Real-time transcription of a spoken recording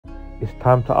It's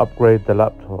time to upgrade the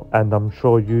laptop, and I'm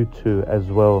sure you too as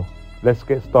well. Let's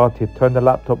get started. Turn the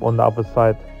laptop on the other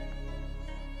side.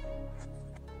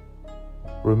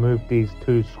 Remove these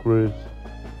 2 screws.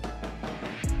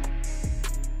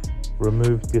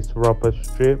 Remove this rubber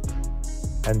strip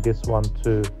and this one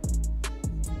too.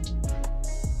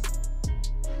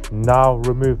 Now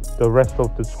remove the rest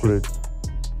of the screws.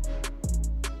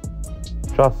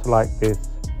 Just like this.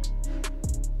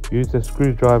 Use a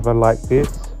screwdriver like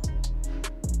this.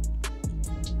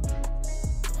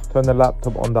 Turn the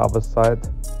laptop on the other side.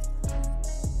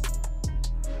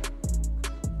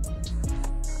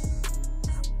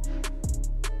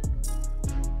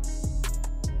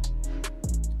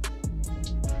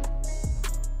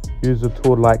 Use a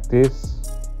tool like this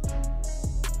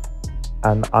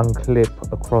and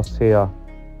unclip across here.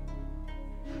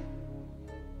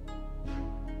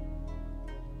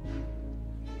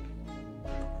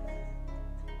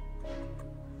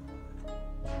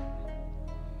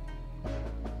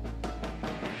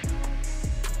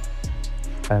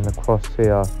 And across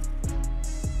here.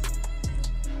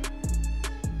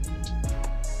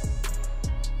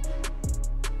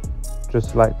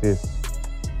 Just like this.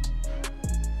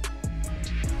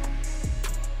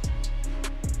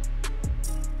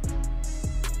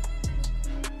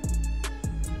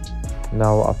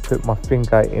 Now I've put my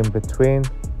finger in between,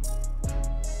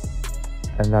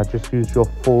 and now just use your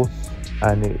force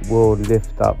and it will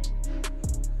lift up.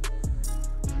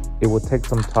 It will take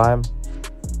some time.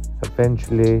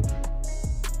 Eventually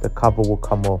the cover will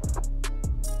come off.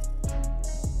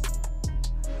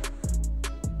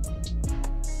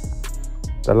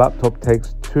 The laptop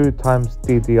takes 2 times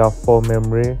DDR4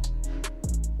 memory,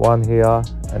 1 here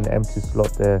and an empty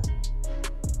slot there.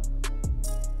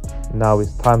 Now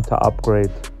it's time to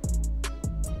upgrade.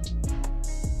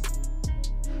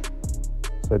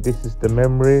 So this is the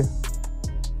memory.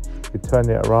 You turn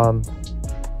it around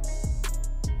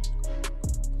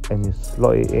and you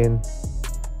slot it in,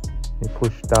 you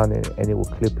push down and it will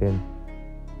clip in.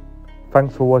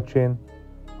 Thanks for watching.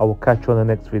 I will catch you on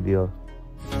the next video.